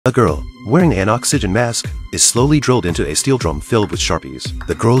A girl, wearing an oxygen mask, is slowly drilled into a steel drum filled with Sharpies.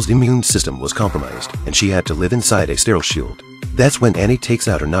 The girl's immune system was compromised, and she had to live inside a sterile shield. That's when Annie takes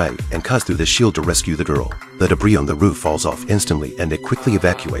out her knife and cuts through the shield to rescue the girl. The debris on the roof falls off instantly and they quickly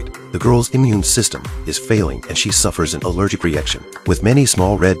evacuate. The girl's immune system is failing and she suffers an allergic reaction, with many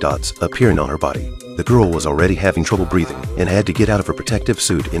small red dots appearing on her body. The girl was already having trouble breathing and had to get out of her protective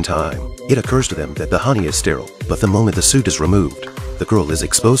suit in time. It occurs to them that the honey is sterile, but the moment the suit is removed, the girl is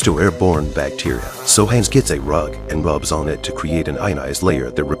exposed to airborne bacteria. So Hans gets a rug and rubs on it to create an ionized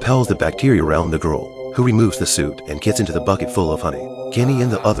layer that repels the bacteria around the girl, who removes the suit and gets into the bucket full of honey. Kenny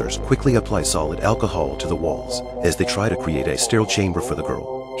and the others quickly apply solid alcohol to the walls as they try to create a sterile chamber for the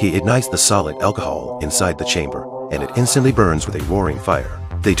girl. He ignites the solid alcohol inside the chamber, and it instantly burns with a roaring fire.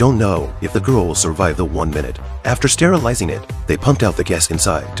 They don't know if the girl will survive the 1 minute. After sterilizing it, they pumped out the gas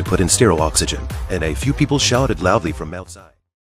inside to put in sterile oxygen, and a few people shouted loudly from outside.